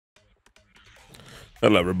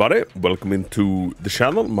Hello everybody, welcome into the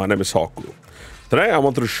channel. My name is Hako. Today I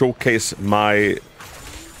wanted to showcase my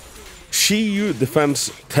Shiyu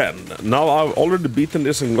Defense 10. Now I've already beaten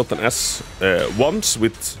this and got an S once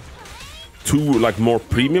with two more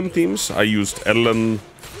premium teams. I used Ellen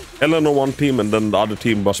on one team, and then the other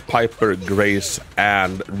team was Piper, Grace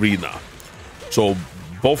and Rena. So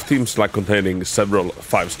both teams containing several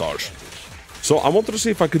 5 stars. So I wanted to see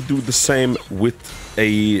if I could do the same with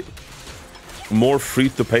a more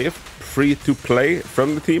free-to-play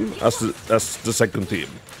friendly team as the second team.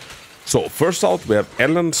 So first out we have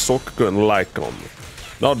Ellen, Soukaku and Lycaon.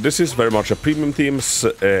 Now this is very much a premium team.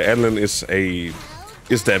 Ellen is the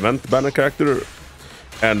event banner character,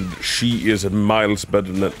 and she is miles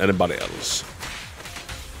better than anybody else.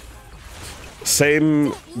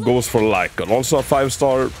 Same goes for Lycaon, also a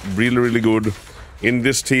 5-star, really good. In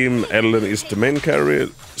this team, Ellen is the main carry,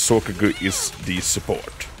 Soukaku is the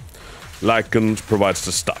support. Lycaon provides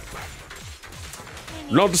the stun.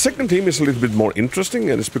 Now the second team is a little bit more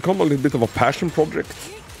interesting, and it's become a little bit of a passion project.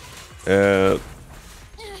 I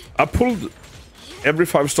pulled every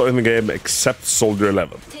 5-star in the game except Soldier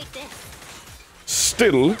 11.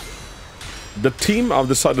 Still, the team I've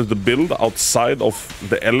decided to build outside of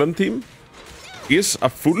the Ellen team is a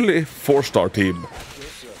fully 4-star team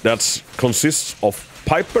that consists of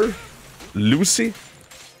Piper, Lucy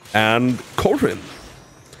and Corin.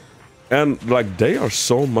 And they are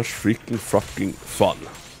so much freaking fucking fun.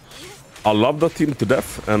 I love that team to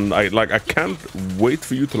death, and I can't wait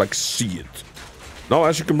for you to see it. Now,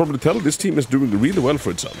 as you can probably tell, this team is doing really well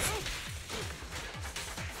for itself.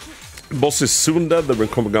 Boss is soon dead, and we're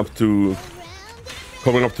coming up to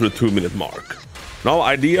the 2-minute mark. Now,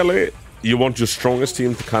 ideally, you want your strongest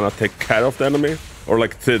team to kind of take care of the enemy, or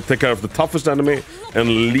to take care of the toughest enemy,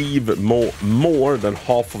 and leave more than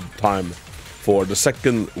half of the time for the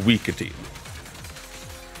second weaker team.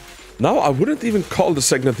 Now I wouldn't even call the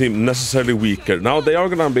second team necessarily weaker. Now they are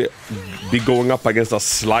gonna be going up against a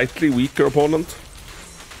slightly weaker opponent,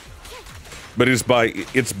 but it's by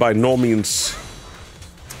no means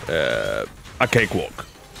a cakewalk.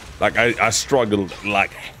 I struggled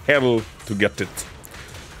like hell to get it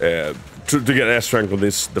to get S rank on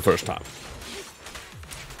this the first time.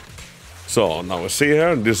 So now we see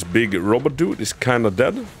here this big robot dude is kind of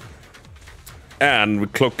dead. And we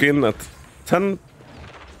clock in at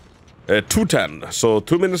 2:10, so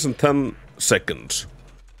 2 minutes and 10 seconds.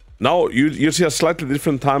 Now you see a slightly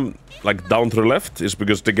different time, down to the left, is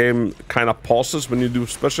because the game kind of pauses when you do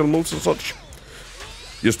special moves and such.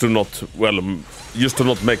 Used to not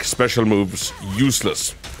make special moves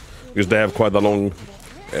useless, because they have quite a long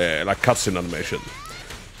cutscene animation.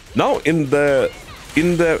 Now in the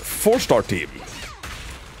 4-star team,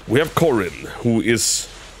 we have Corin, who is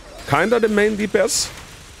kinda the main DPS.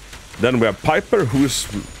 Then we have Piper, who is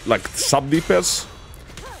sub DPS,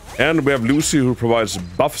 and we have Lucy, who provides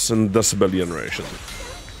buffs and decibel generation.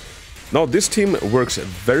 Now this team works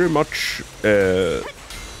very much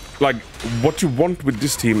what you want with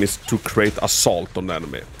this team is to create assault on the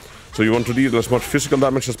enemy. So you want to deal as much physical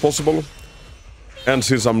damage as possible, and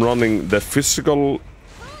since I'm running the physical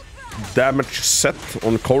damage set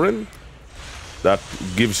on Corin, that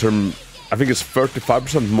gives her, I think it's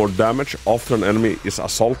 35% more damage after an enemy is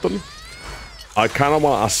assaulted. I kind of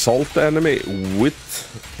want to assault the enemy with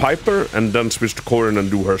Piper and then switch to Corin and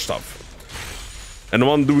do her stuff. And the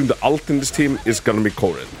one doing the ult in this team is gonna be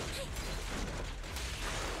Corin.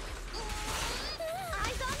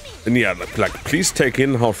 And yeah, please take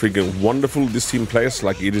in how freaking wonderful this team plays.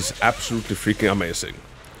 It is absolutely freaking amazing.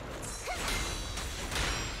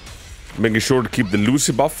 Making sure to keep the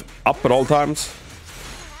Lucy buff up at all times.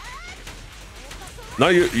 Now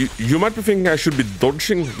you might be thinking I should be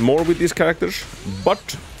dodging more with these characters,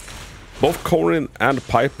 but both Corin and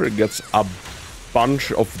Piper gets a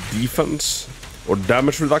bunch of defense or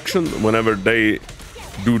damage reduction whenever they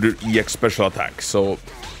do their EX special attack, so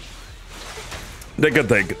they can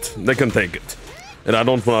take it. They can take it, and I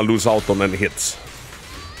don't want to lose out on any hits.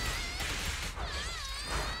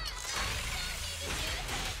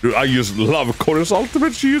 Dude, I just love Corin's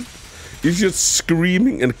ultimate. She is just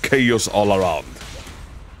screaming and chaos all around.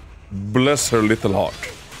 Bless her little heart.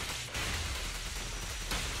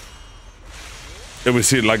 And we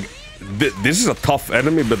see this is a tough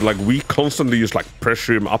enemy, but we constantly just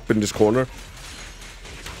pressure him up in this corner.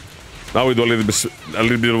 Now we do a little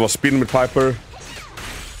bit of a spin with Piper.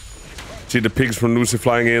 See the pigs from Lucy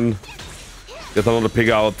flying in. Get another pig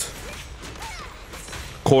out.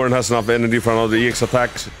 Corin has enough energy for another EX attack.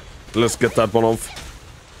 Let's get that one off.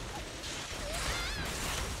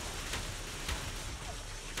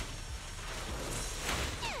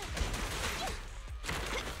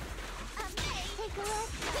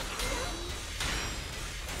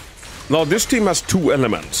 Now, this team has two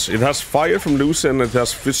elements. It has fire from Lucy and it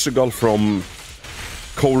has physical from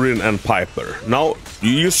Corin and Piper. Now,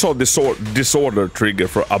 you saw Disorder trigger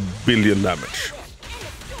for 1 billion damage.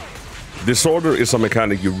 Disorder is a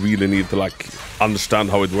mechanic you really need to like understand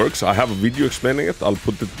how it works. I have a video explaining it. I'll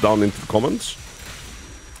put it down into the comments.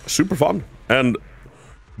 Super fun. And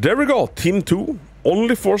there we go. Team 2.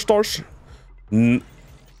 Only 4 stars.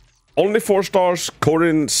 Only 4 stars.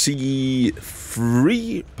 Corin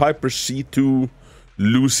C3, Piper C2,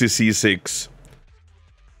 Lucy C6.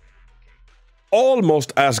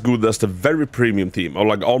 Almost as good as the very premium team, or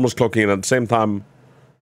like almost clocking in at the same time.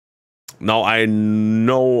 Now I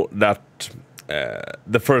know that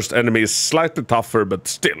the first enemy is slightly tougher, but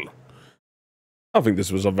still, I think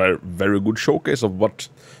this was a very, very good showcase of what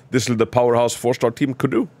this little powerhouse 4-star team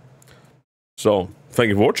could do. So, thank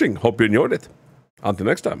you for watching. Hope you enjoyed it. Until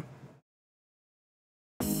next time.